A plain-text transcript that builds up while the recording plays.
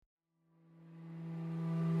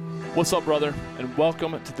What's up, brother, and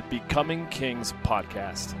welcome to the Becoming Kings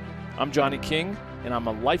podcast. I'm Johnny King, and I'm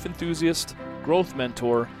a life enthusiast, growth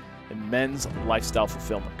mentor, and men's lifestyle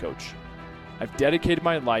fulfillment coach. I've dedicated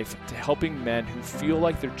my life to helping men who feel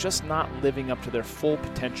like they're just not living up to their full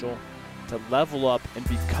potential to level up and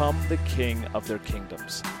become the king of their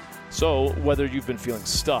kingdoms. So, whether you've been feeling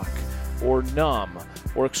stuck, or numb,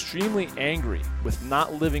 or extremely angry with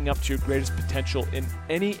not living up to your greatest potential in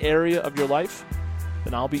any area of your life,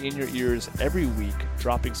 then I'll be in your ears every week,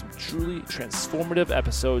 dropping some truly transformative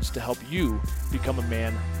episodes to help you become a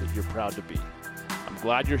man that you're proud to be. I'm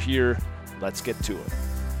glad you're here. Let's get to it.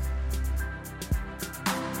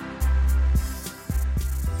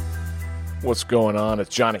 What's going on? It's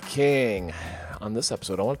Johnny King. On this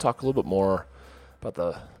episode, I want to talk a little bit more about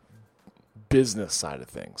the business side of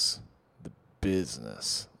things. The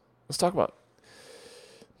business. Let's talk about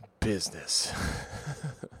business.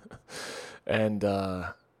 And,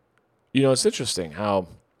 it's interesting how,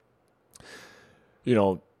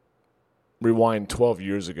 rewind 12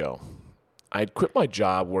 years ago, I had quit my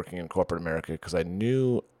job working in corporate America because I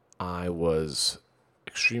knew I was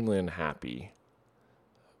extremely unhappy,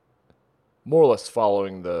 more or less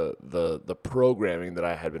following the programming that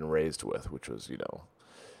I had been raised with, which was,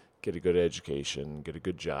 get a good education, get a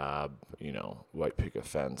good job, white picket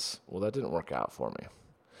fence. Well, that didn't work out for me.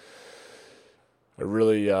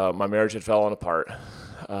 My marriage had fallen apart.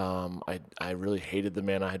 I really hated the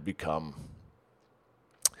man I had become.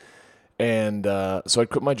 And so I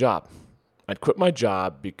quit my job. I'd quit my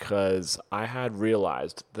job because I had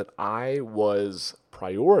realized that I was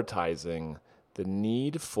prioritizing the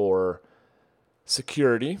need for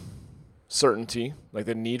security, certainty, like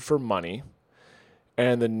the need for money,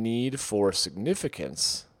 and the need for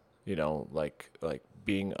significance, like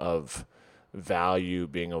being of value,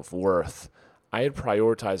 being of worth. I had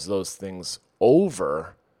prioritized those things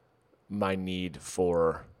over my need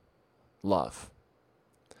for love.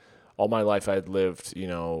 All my life I had lived,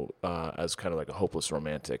 as kind of like a hopeless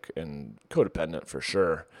romantic and codependent for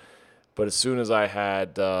sure. But as soon as I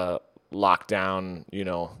had locked down,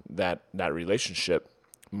 that relationship,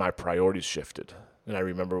 my priorities shifted. And I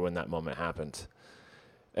remember when that moment happened.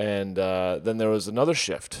 And then there was another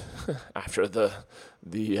shift after the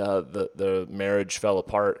marriage fell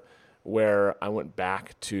apart, where I went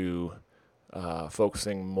back to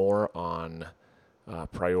focusing more on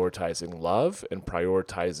prioritizing love and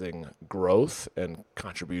prioritizing growth and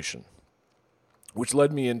contribution, which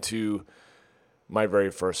led me into my very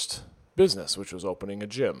first business, which was opening a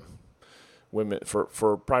gym,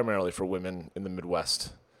 primarily for women in the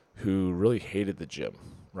Midwest who really hated the gym,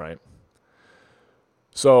 right?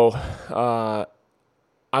 So I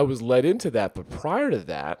was led into that, but prior to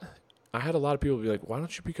that, I had a lot of people be like, why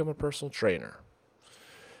don't you become a personal trainer?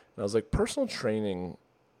 And I was like, personal training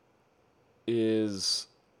is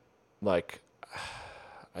like,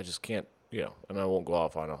 I just can't, and I won't go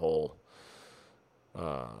off on a whole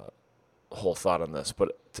thought on this,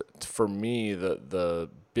 but for me, the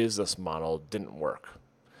business model didn't work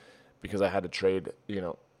because I had to trade,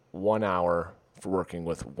 1 hour for working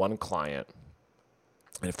with one client.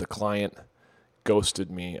 And if the client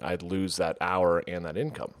ghosted me, I'd lose that hour and that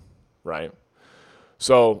income. Right.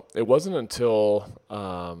 So it wasn't until,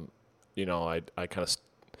 my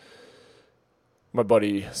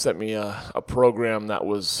buddy sent me a program that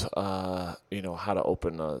was, how to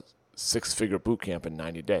open a 6-figure boot camp in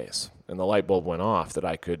 90 days. And the light bulb went off that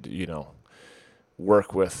I could,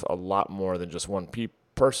 work with a lot more than just one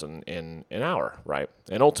person in an hour. Right.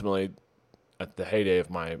 And ultimately, at the heyday of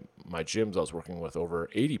my gyms, I was working with over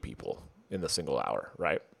 80 people in the single hour.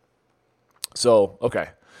 Right. So, okay.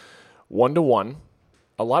 1-to-1,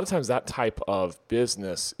 a lot of times that type of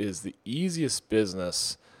business is the easiest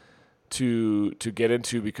business to get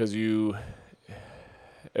into because it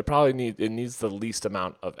needs the least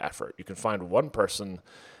amount of effort. You can find one person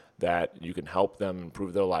that you can help them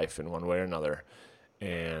improve their life in one way or another,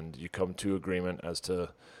 and you come to agreement as to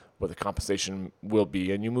what the compensation will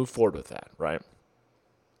be, and you move forward with that, right?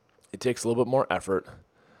 It takes a little bit more effort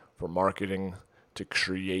for marketing to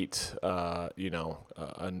create,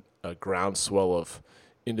 a groundswell of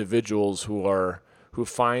individuals who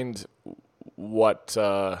find what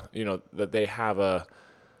that they have a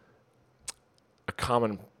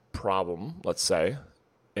common problem, let's say,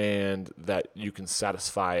 and that you can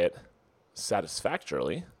satisfy it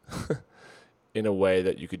satisfactorily in a way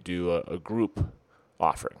that you could do a group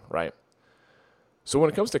offering, right? So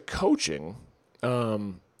when it comes to coaching,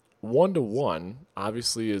 1-to-1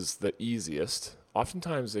 obviously is the easiest.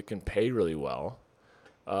 Oftentimes it can pay really well.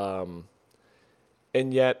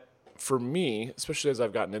 And yet, for me, especially as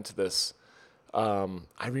I've gotten into this,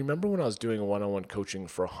 I remember when I was doing one-on-one coaching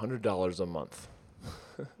for $100 a month.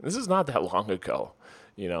 This is not that long ago,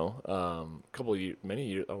 couple of years, many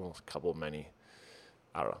years, almost many,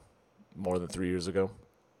 I don't know, more than 3 years ago.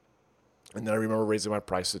 And then I remember raising my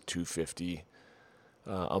price to $250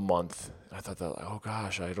 a month. I thought that, oh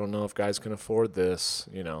gosh, I don't know if guys can afford this,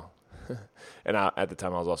 And at the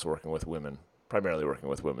time I was also working with women, primarily working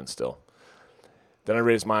with women still. Then I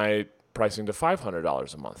raised my pricing to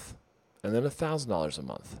 $500 a month, and then $1,000 a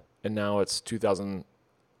month. And now it's $2,000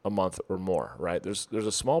 a month or more, right? There's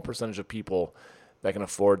a small percentage of people that can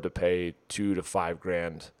afford to pay $2,000 to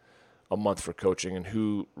 $5,000 a month for coaching, and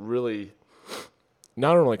who really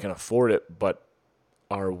not only can afford it, but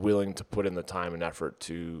are willing to put in the time and effort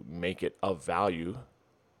to make it of value,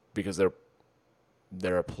 because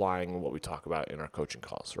they're applying what we talk about in our coaching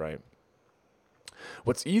calls, right?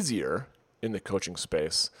 What's easier in the coaching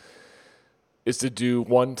space is to do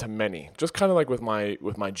one to many, just kind of like with my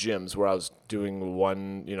gyms, where I was doing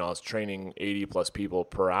one, I was training 80 plus people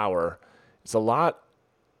per hour. It's a lot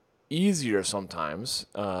easier sometimes.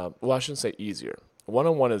 Well, I shouldn't say easier.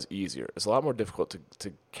 One-on-one is easier. It's a lot more difficult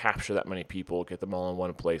to capture that many people, get them all in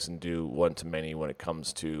one place, and do one to many when it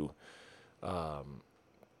comes to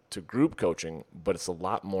group coaching. But it's a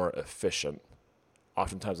lot more efficient,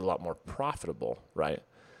 oftentimes a lot more profitable, right?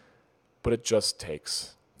 But it just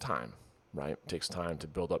takes time, right? It takes time to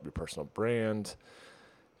build up your personal brand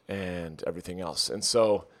and everything else. And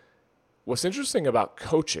so what's interesting about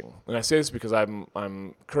coaching, and I say this because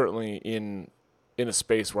I'm currently in a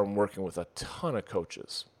space where I'm working with a ton of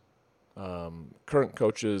coaches, current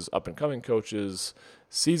coaches, up-and-coming coaches,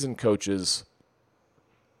 seasoned coaches.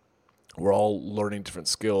 We're all learning different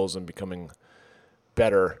skills and becoming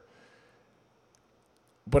better.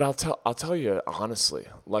 But I'll tell you honestly,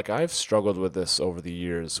 like, I've struggled with this over the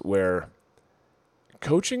years, where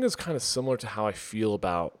coaching is kind of similar to how I feel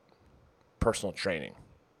about personal training.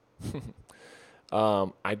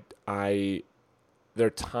 There are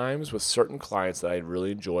times with certain clients that I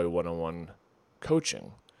really enjoy one-on-one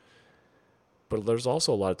coaching, but there's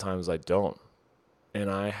also a lot of times I don't. And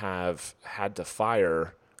I have had to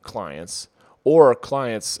fire clients, or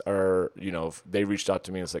clients are, they reached out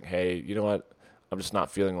to me and it's like, hey, you know what? I'm just not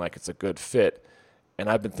feeling like it's a good fit. And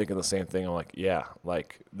I've been thinking the same thing. I'm like, yeah,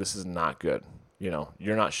 like, this is not good.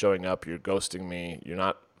 You're not showing up. You're ghosting me. You're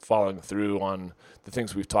not following through on the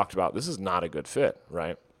things we've talked about. This is not a good fit,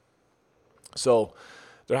 right? So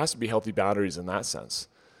there has to be healthy boundaries in that sense.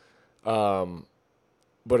 But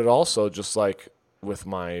it also, just like with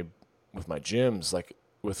my gyms, like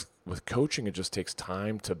with coaching, it just takes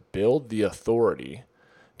time to build the authority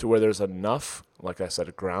to where there's enough, like I said,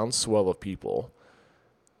 a groundswell of people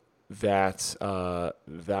that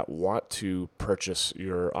want to purchase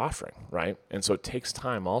your offering, right? And so it takes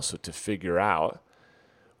time also to figure out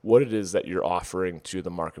what it is that you're offering to the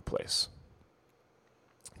marketplace.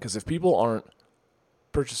 Because if people aren't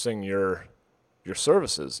purchasing your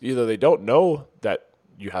services, either they don't know that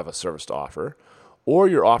you have a service to offer, or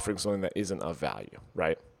you're offering something that isn't of value,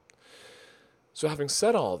 right? So having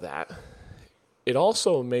said all that, it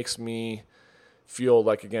also makes me feel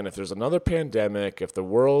like, again, if there's another pandemic, if the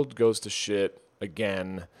world goes to shit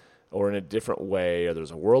again, or in a different way, or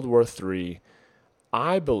there's a World War III,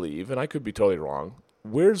 I believe, and I could be totally wrong,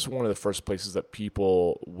 where's one of the first places that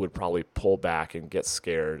people would probably pull back and get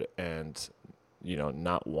scared and,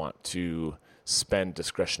 not want to spend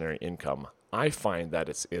discretionary income? I find that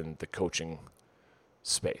it's in the coaching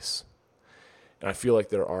space. And I feel like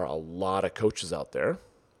there are a lot of coaches out there,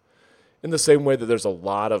 in the same way that there's a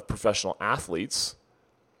lot of professional athletes,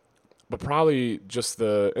 but probably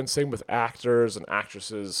and same with actors and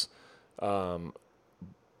actresses,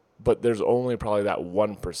 but there's only probably that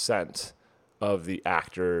 1% of the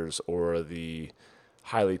actors or the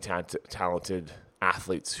highly talented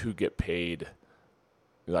athletes who get paid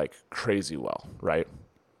like crazy well, right?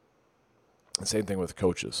 And same thing with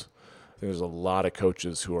coaches. I think there's a lot of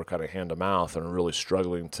coaches who are kind of hand to mouth and are really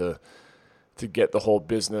struggling to get the whole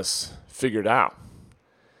business figured out.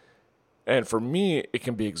 And for me, it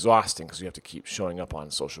can be exhausting because you have to keep showing up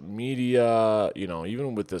on social media,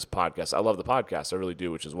 even with this podcast. I love the podcast, I really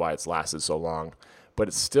do, which is why it's lasted so long. But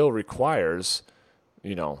it still requires,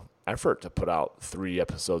 effort to put out 3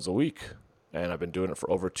 episodes a week. And I've been doing it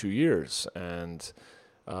for over 2 years. And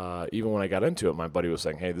even when I got into it, my buddy was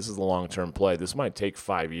saying, hey, this is a long-term play. This might take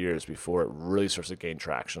 5 years before it really starts to gain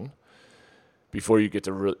traction. Before you get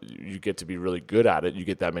to be really good at it, you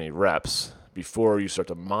get that many reps before you start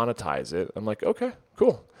to monetize it. I'm like, okay,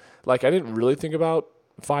 cool. Like, I didn't really think about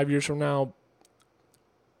 5 years from now,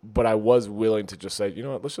 but I was willing to just say, you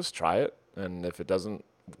know what, let's just try it. And if it doesn't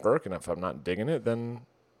work, and if I'm not digging it, then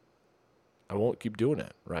I won't keep doing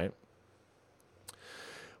it, right?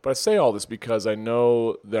 But I say all this because I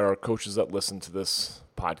know there are coaches that listen to this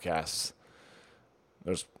podcast.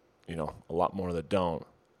 There's, a lot more that don't.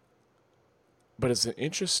 But it's an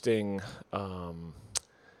interesting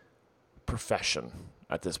profession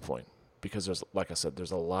at this point because there's, like I said,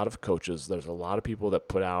 there's a lot of coaches. There's a lot of people that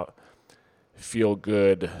put out feel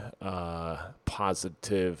good,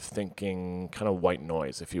 positive thinking, kind of white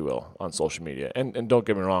noise, if you will, on social media. And don't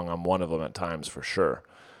get me wrong, I'm one of them at times for sure.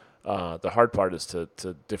 The hard part is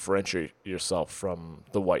to differentiate yourself from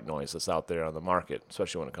the white noise that's out there on the market,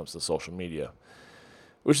 especially when it comes to social media,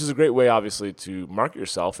 which is a great way, obviously, to market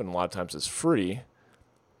yourself, and a lot of times it's free.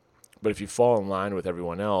 But if you fall in line with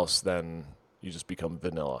everyone else, then you just become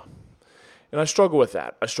vanilla. And I struggle with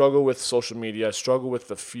that. I struggle with social media. I struggle with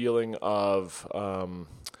the feeling of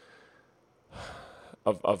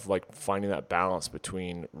like finding that balance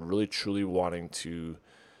between really truly wanting to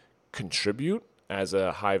contribute as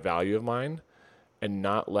a high value of mine and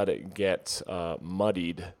not let it get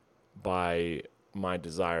muddied by my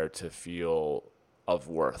desire to feel of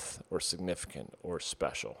worth or significant or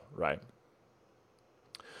special, right?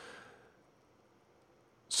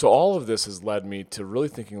 So all of this has led me to really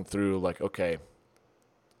thinking through like, okay,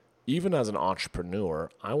 even as an entrepreneur,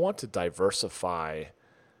 I want to diversify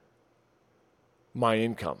my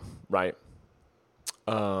income, right?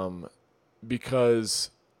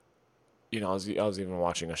 Because, I was even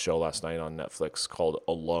watching a show last night on Netflix called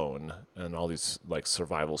Alone, and all these like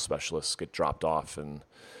survival specialists get dropped off in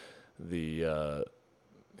the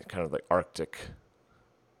kind of like Arctic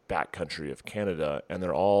backcountry of Canada, and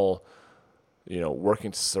they're all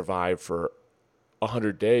working to survive for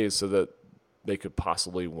 100 days so that they could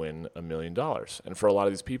possibly win $1 million. And for a lot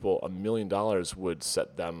of these people, $1 million would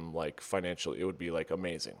set them like financially, it would be like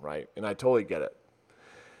amazing, right? And I totally get it.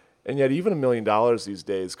 And yet even $1 million these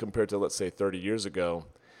days compared to, let's say, 30 years ago,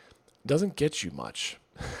 doesn't get you much.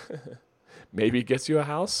 Maybe it gets you a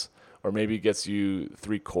house, or maybe it gets you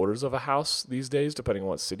 3/4 of a house these days, depending on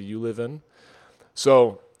what city you live in.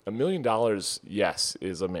 So $1 million, yes,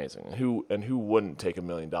 is amazing. Who wouldn't take $1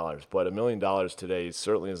 million? But $1 million today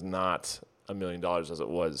certainly is not $1 million as it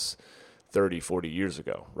was 30, 40 years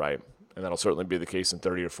ago, right? And that'll certainly be the case in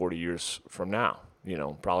 30 or 40 years from now.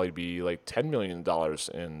 Probably be like $10 million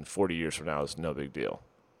in 40 years from now is no big deal.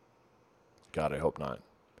 God, I hope not.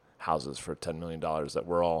 Houses for $10 million that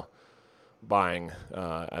we're all buying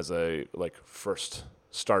as a like first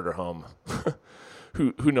starter home.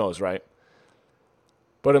 Who knows, right?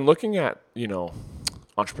 But in looking at,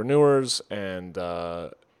 entrepreneurs and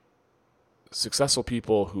successful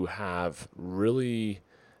people who have really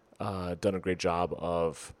done a great job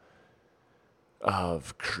of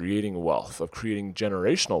creating wealth, of creating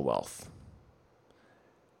generational wealth,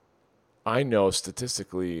 I know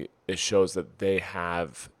statistically it shows that they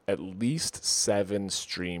have at least 7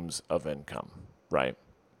 streams of income, right?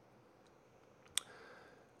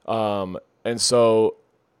 And so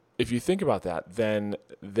if you think about that, then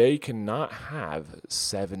they cannot have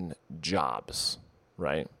 7 jobs,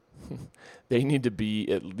 right? They need to be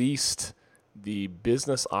at least the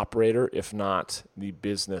business operator, if not the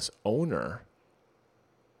business owner,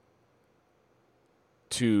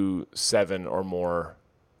 to 7 or more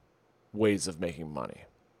ways of making money,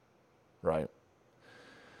 right?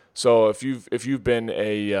 So if you've been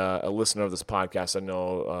a listener of this podcast, I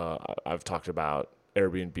know I've talked about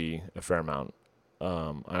Airbnb a fair amount.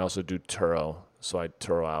 I also do Turo, so I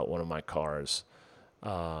Turo out one of my cars.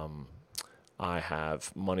 I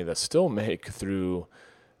have money that I still make through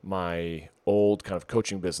my old kind of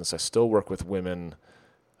coaching business. I still work with women.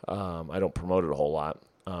 I don't promote it a whole lot,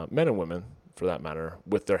 men and women for that matter,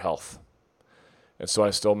 with their health. And so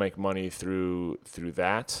I still make money through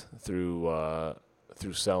that, through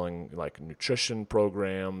selling like nutrition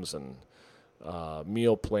programs and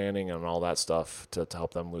meal planning and all that stuff to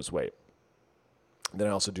help them lose weight. Then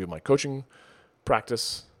I also do my coaching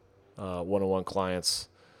practice, one-on-one clients.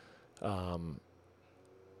 I've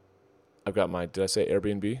got did I say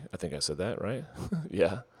Airbnb? I think I said that, right?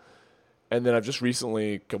 Yeah. And then I've just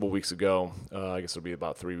recently, a couple of weeks ago, I guess it'll be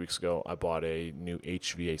about 3 weeks ago, I bought a new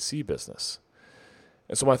HVAC business.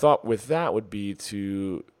 And so my thought with that would be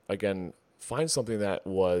to, again, find something that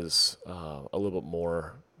was a little bit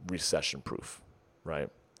more recession-proof, right?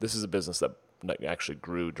 This is a business that actually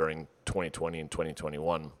grew during 2020 and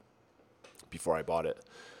 2021 before I bought it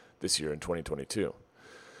this year in 2022.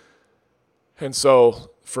 And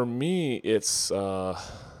so for me, it's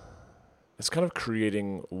kind of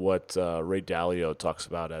creating what Ray Dalio talks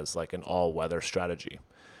about as like an all-weather strategy.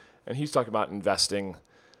 And he's talking about investing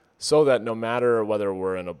so that no matter whether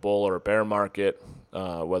we're in a bull or a bear market,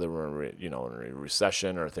 whether we're in a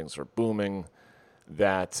recession or things are booming,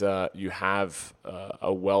 that you have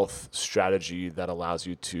a wealth strategy that allows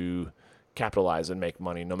you to capitalize and make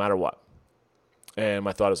money no matter what. And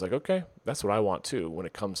my thought is like, okay, that's what I want too when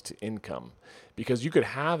it comes to income. Because you could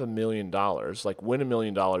have $1 million, like win $1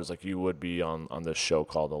 million like you would be on this show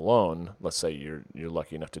called Alone. Let's say you're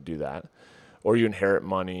lucky enough to do that. Or you inherit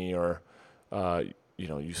money, or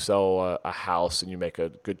you sell a house and you make a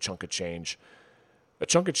good chunk of change. A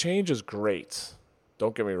chunk of change is great.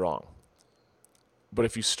 Don't get me wrong. But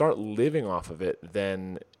if you start living off of it,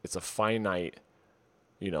 then it's a finite,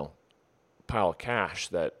 pile of cash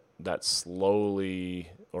that slowly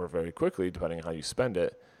or very quickly, depending on how you spend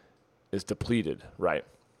it, is depleted, right?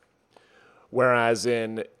 Whereas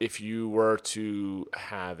if you were to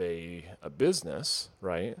have a business,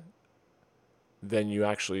 right, then you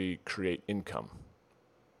actually create income.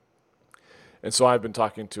 And so I've been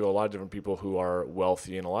talking to a lot of different people who are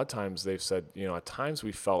wealthy, and a lot of times they've said, at times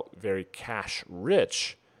we felt very cash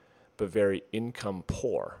rich, but very income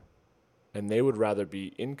poor. And they would rather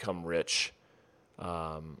be income rich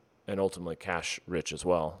and ultimately cash rich as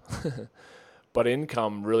well. But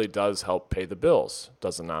income really does help pay the bills,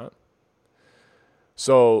 does it not?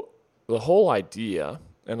 So the whole idea,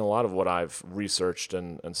 and a lot of what I've researched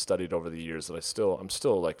and studied over the years that I'm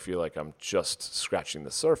still like feel like I'm just scratching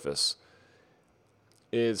the surface,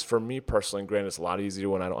 is for me personally, and granted it's a lot easier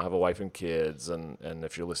when I don't have a wife and kids, and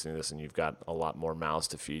if you're listening to this and you've got a lot more mouths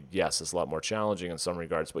to feed, yes, it's a lot more challenging in some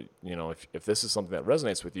regards, but if this is something that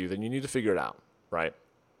resonates with you, then you need to figure it out, right?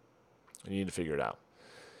 You need to figure it out.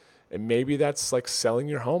 And maybe that's like selling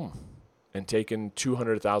your home and taking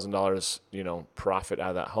 $200,000, profit out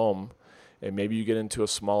of that home. And maybe you get into a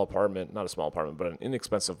small apartment, not a small apartment, but an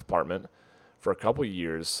inexpensive apartment for a couple of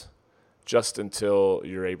years, just until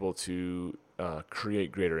you're able to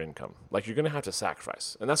create greater income. Like, you're going to have to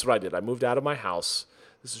sacrifice. And that's what I did. I moved out of my house.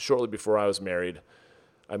 This is shortly before I was married.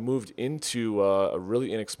 I moved into a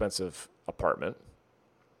really inexpensive apartment,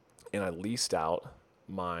 and I leased out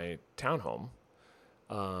my townhome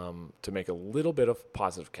to make a little bit of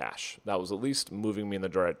positive cash. That was at least moving me in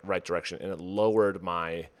the right direction, and it lowered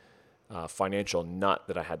my financial nut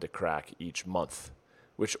that I had to crack each month,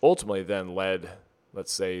 which ultimately then led,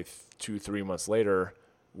 let's say 2-3 months later,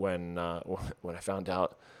 when I found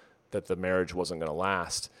out that the marriage wasn't going to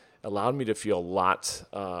last, allowed me to feel a lot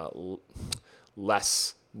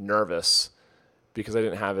less nervous, because I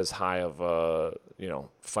didn't have as high of a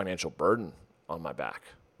financial burden on my back,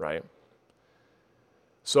 right?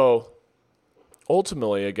 So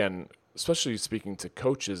ultimately, again, especially speaking to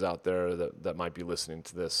coaches out there that might be listening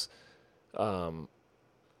to this, I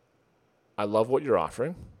love what you're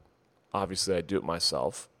offering. Obviously, I do it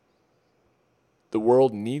myself. The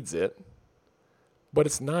world needs it, but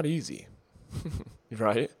it's not easy,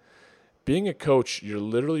 right? Being a coach, you're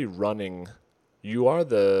literally you are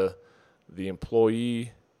the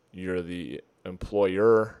employee, you're the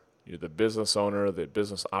employer, you're the business owner, the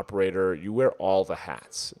business operator. You wear all the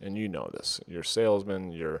hats, and you know this. You're a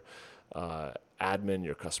salesman, you're admin,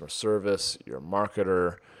 you're customer service, you're a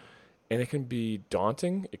marketer, and it can be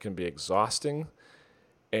daunting, it can be exhausting,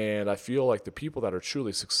 and I feel like the people that are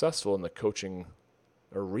truly successful in the coaching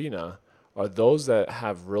arena are those that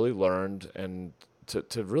have really learned and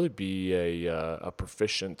to really be a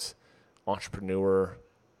proficient entrepreneur,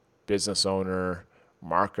 business owner,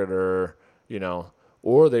 marketer,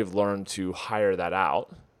 or they've learned to hire that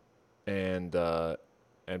out and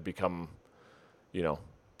become,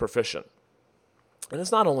 proficient. And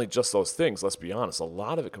it's not only just those things, let's be honest. A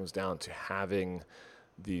lot of it comes down to having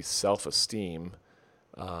the self-esteem,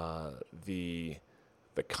 the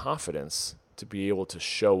confidence to be able to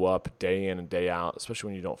show up day in and day out, especially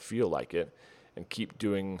when you don't feel like it, and keep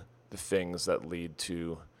doing the things that lead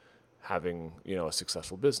to having, a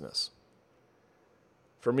successful business.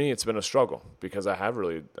 For me, it's been a struggle, because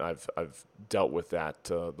I've dealt with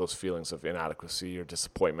those feelings of inadequacy or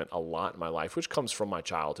disappointment a lot in my life, which comes from my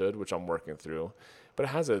childhood, which I'm working through, but it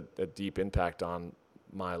has a deep impact on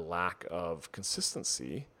my lack of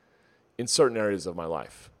consistency in certain areas of my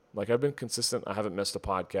life. Like, I've been consistent. I haven't missed a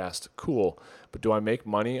podcast. Cool. But do I make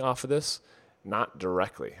money off of this? Not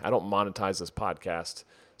directly. I don't monetize this podcast.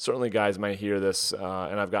 Certainly guys might hear this,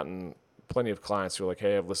 and I've gotten plenty of clients who are like,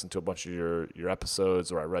 hey, I've listened to a bunch of your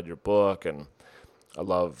episodes, or I read your book, and I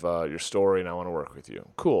love your story, and I want to work with you.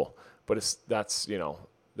 Cool. But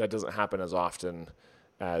that doesn't happen as often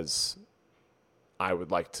as I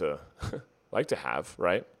would like to have,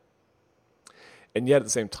 right? And yet at the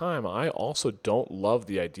same time, I also don't love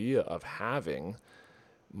the idea of having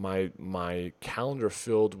my calendar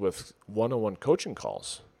filled with one-on-one coaching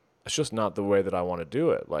calls. It's just not the way that I want to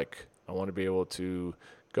do it. Like, I want to be able to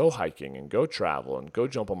go hiking and go travel and go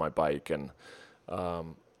jump on my bike. And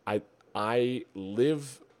I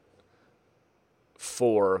live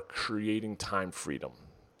for creating time freedom.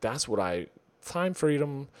 That's what time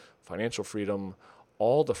freedom, financial freedom,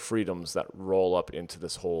 all the freedoms that roll up into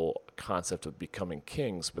this whole concept of becoming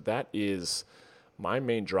kings. But that is my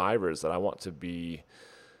main driver, is that I want to be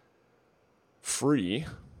free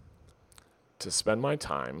to spend my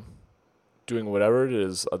time doing whatever it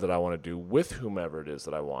is that I want to do with whomever it is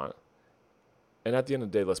that I want. And at the end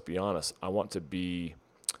of the day, let's be honest, I want to be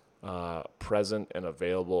present and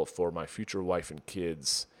available for my future wife and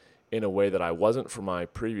kids in a way that I wasn't for my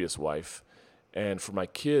previous wife, and for my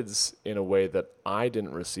kids in a way that I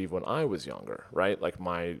didn't receive when I was younger, right? Like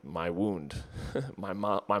my wound, my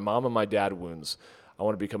mom and my dad wounds. I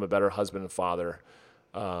want to become a better husband and father.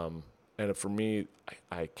 And for me,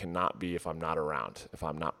 I cannot be if I'm not around, if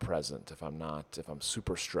I'm not present, if I'm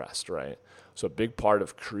super stressed, right? So a big part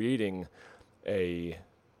of creating a,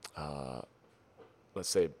 let's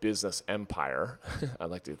say, business empire, I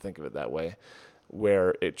like to think of it that way,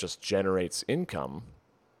 where it just generates income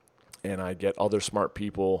and I get other smart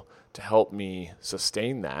people to help me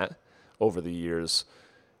sustain that over the years,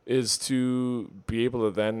 is to be able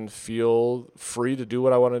to then feel free to do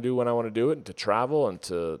what I want to do when I want to do it, and to travel and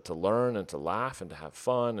to learn and to laugh and to have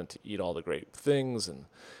fun and to eat all the great things and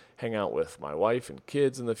hang out with my wife and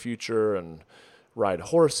kids in the future and ride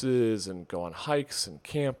horses and go on hikes and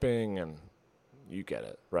camping, and you get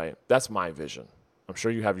it, right? That's my vision. I'm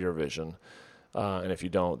sure you have your vision. And if you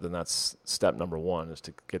don't, then that's step number one, is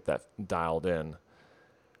to get that dialed in.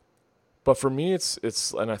 But for me, it's,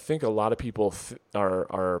 and I think a lot of people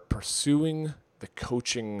are pursuing the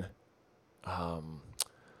coaching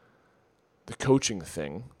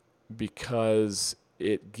thing because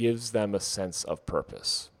it gives them a sense of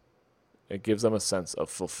purpose. It gives them a sense of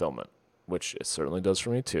fulfillment, which it certainly does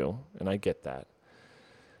for me too, and I get that.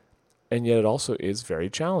 And yet it also is very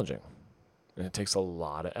challenging, and it takes a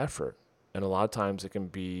lot of effort. And a lot of times it can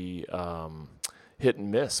be hit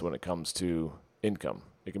and miss when it comes to income.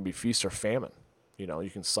 It can be feast or famine. You know, you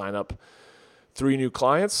can sign up 3 new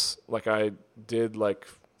clients, like I did,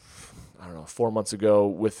 4 months ago.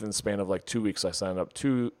 Within the span of 2 weeks, I signed up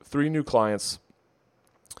 3 new clients,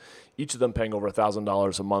 each of them paying over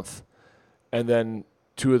 $1,000 a month. And then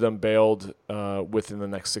 2 of them bailed within the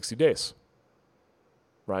next 60 days,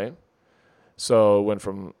 right? So it went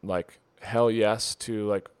from hell yes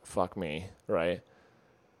to fuck me, right?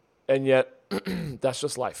 And yet that's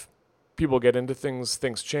just life. People get into things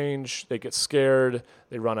change, they get scared,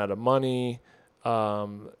 they run out of money.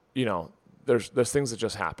 There's things that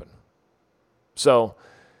just happen. So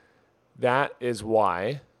that is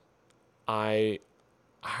why I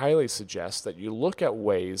highly suggest that you look at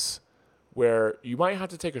ways where you might have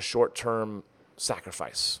to take a short-term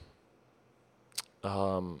sacrifice.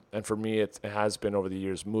 And for me, it has been over the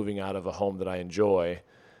years moving out of a home that I enjoy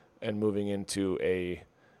and moving into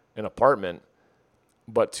an apartment,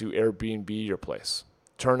 but to Airbnb your place.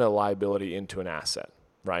 Turn a liability into an asset,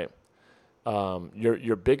 right?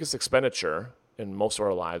 Your biggest expenditure in most of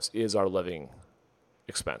our lives is our living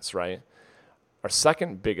expense, right? Our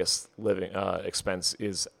second biggest living expense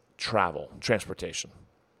is travel, transportation.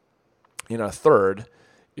 And our third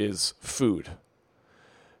is food.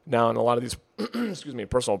 Now, in a lot of these,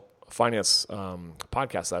 personal finance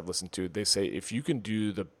podcasts I've listened to, they say if you can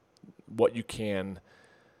do what you can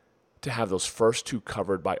to have those first 2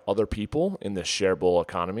 covered by other people in this shareable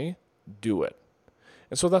economy, do it.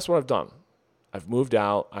 And so that's what I've done. I've moved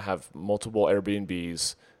out. I have multiple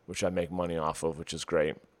Airbnbs, which I make money off of, which is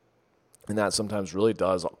great. And that sometimes really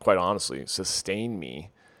does, quite honestly, sustain me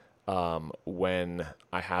when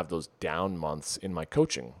I have those down months in my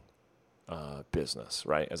coaching business,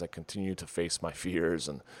 right? As I continue to face my fears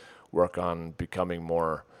and work on becoming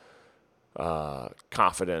more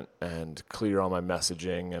confident and clear on my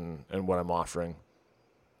messaging and what I'm offering.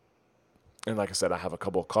 And like I said, I have a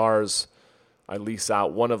couple of cars. I lease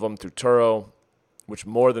out one of them through Turo, which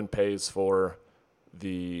more than pays for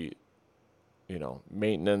the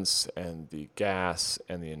maintenance and the gas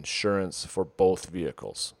and the insurance for both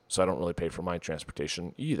vehicles. So I don't really pay for my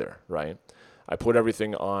transportation either, right? I put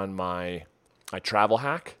everything on my travel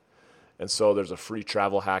hack. And so there's a free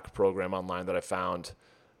travel hack program online that I found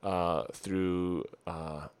through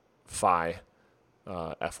FI,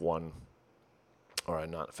 F1, or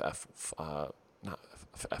not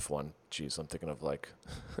F1. Geez, I'm thinking of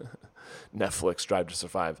Netflix, Drive to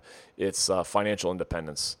Survive. It's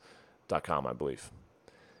financialindependence.com, I believe.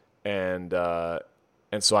 And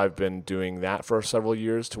And so I've been doing that for several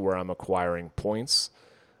years to where I'm acquiring points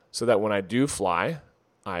so that when I do fly,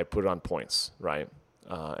 I put it on points, right?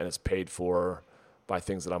 And it's paid for by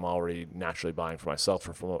things that I'm already naturally buying for myself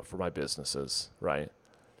or for my businesses, right?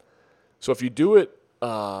 So if you do it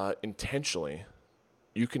intentionally,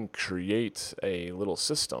 you can create a little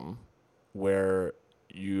system where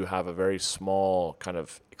you have a very small kind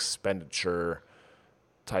of expenditure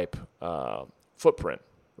type footprint,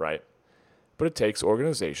 right? But it takes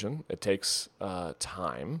organization, it takes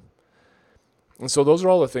time. And so those are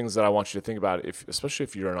all the things that I want you to think about, especially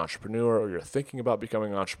if you're an entrepreneur or you're thinking about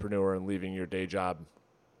becoming an entrepreneur and leaving your day job.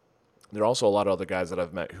 There are also a lot of other guys that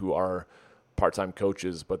I've met who are part-time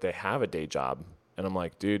coaches, but they have a day job. And I'm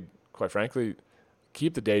like, dude, quite frankly,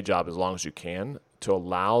 keep the day job as long as you can to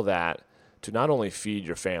allow that to not only feed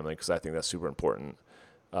your family, because I think that's super important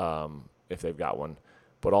if they've got one,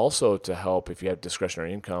 but also to help, if you have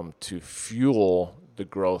discretionary income, to fuel the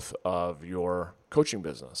growth of your coaching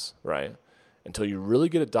business, right? Until you really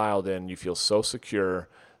get it dialed in, you feel so secure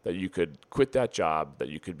that you could quit that job, that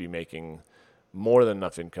you could be making more than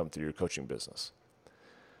enough income through your coaching business.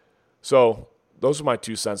 So those are my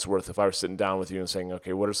 2 cents worth. If I were sitting down with you and saying,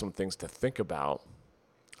 okay, what are some things to think about?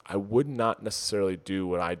 I would not necessarily do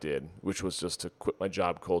what I did, which was just to quit my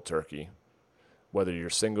job cold turkey, whether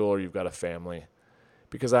you're single or you've got a family,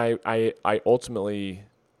 because I ultimately,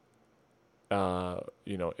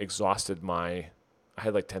 exhausted I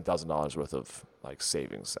had like $10,000 worth of like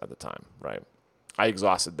savings at the time, right? I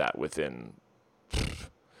exhausted that within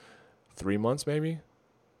 3 months, maybe.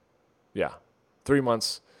 Yeah, 3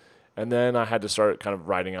 months. And then I had to start kind of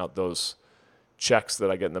writing out those checks that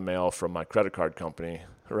I get in the mail from my credit card company,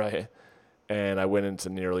 right? And I went into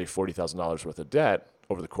nearly $40,000 worth of debt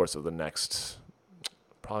over the course of the next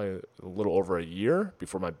probably a little over a year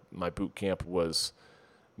before my boot camp was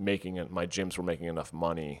making it. My gyms were making enough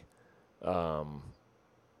money.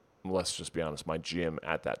 Let's just be honest, my gym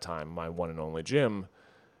at that time, my one and only gym,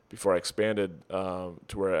 before I expanded to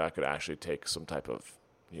where I could actually take some type of,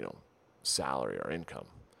 salary or income.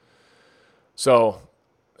 So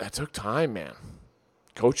that took time, man.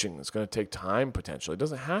 Coaching is going to take time potentially. It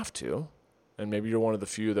doesn't have to. And maybe you're one of the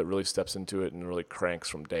few that really steps into it and really cranks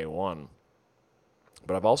from day one.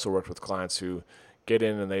 But I've also worked with clients who get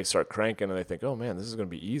in and they start cranking and they think, oh man, this is going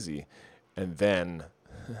to be easy. And then,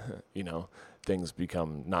 things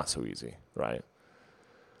become not so easy, right?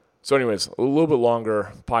 So anyways, a little bit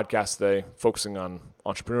longer podcast today, focusing on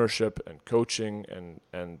entrepreneurship and coaching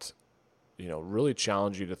and really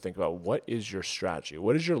challenge you to think about what is your strategy?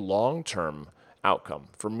 What is your long-term outcome?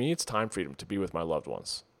 For me, it's time freedom to be with my loved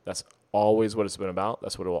ones. That's always what it's been about.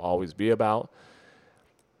 That's what it will always be about.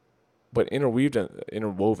 But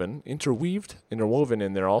interwoven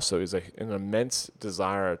in there also is an immense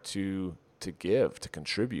desire to give, to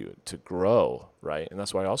contribute, to grow, right? And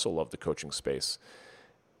that's why I also love the coaching space,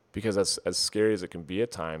 because as scary as it can be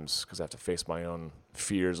at times, because I have to face my own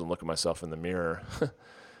fears and look at myself in the mirror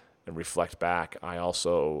and reflect back, I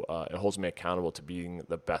also, it holds me accountable to being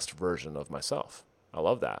the best version of myself. I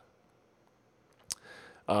love that.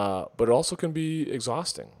 But it also can be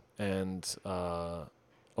exhausting and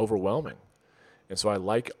overwhelming. And so I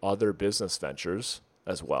like other business ventures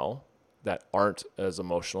as well that aren't as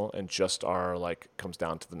emotional and just are comes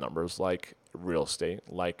down to the numbers, like real estate,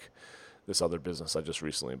 like this other business I just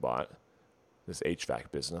recently bought, this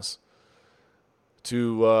HVAC business,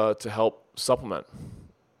 to help supplement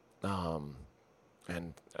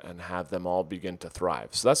and have them all begin to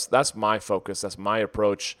thrive. So that's my focus. That's my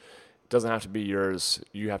approach. It doesn't have to be yours.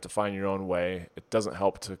 You have to find your own way. It doesn't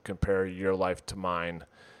help to compare your life to mine.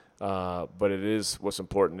 But what's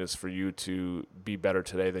important is for you to be better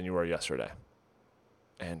today than you were yesterday,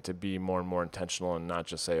 and to be more and more intentional and not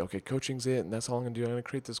just say, okay, coaching's it, and that's all I'm going to do. I'm going to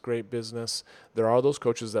create this great business. There are those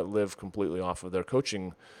coaches that live completely off of their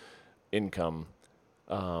coaching income,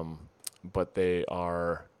 but they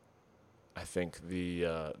are, I think,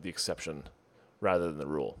 the exception rather than the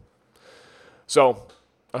rule. So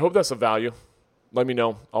I hope that's of value. Let me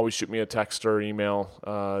know. Always shoot me a text or email.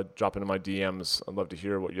 Drop into my DMs. I'd love to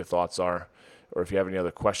hear what your thoughts are. Or if you have any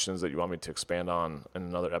other questions that you want me to expand on in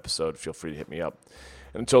another episode, feel free to hit me up.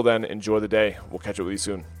 And until then, enjoy the day. We'll catch up with you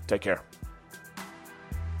soon. Take care.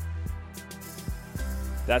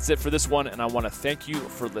 That's it for this one, and I want to thank you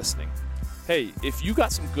for listening. Hey, if you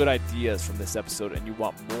got some good ideas from this episode and you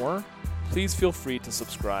want more, please feel free to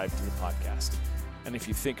subscribe to the podcast. And if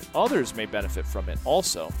you think others may benefit from it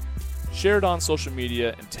also, share it on social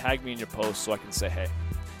media and tag me in your post so I can say hey.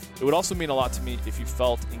 It would also mean a lot to me if you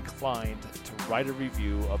felt inclined to write a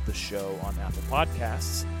review of the show on Apple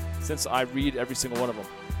Podcasts, since I read every single one of them.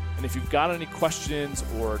 And if you've got any questions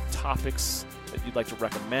or topics that you'd like to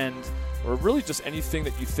recommend, or really just anything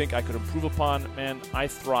that you think I could improve upon, man, I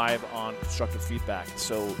thrive on constructive feedback.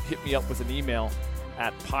 So hit me up with an email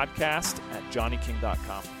at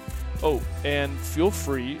podcast@johnnyking.com. Oh, and feel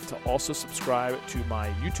free to also subscribe to my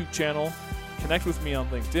YouTube channel, connect with me on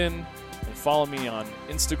LinkedIn, and follow me on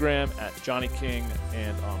Instagram at Johnny King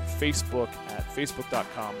and on Facebook at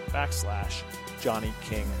facebook.com/Johnny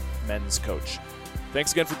King Men's Coach.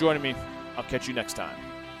 Thanks again for joining me. I'll catch you next time.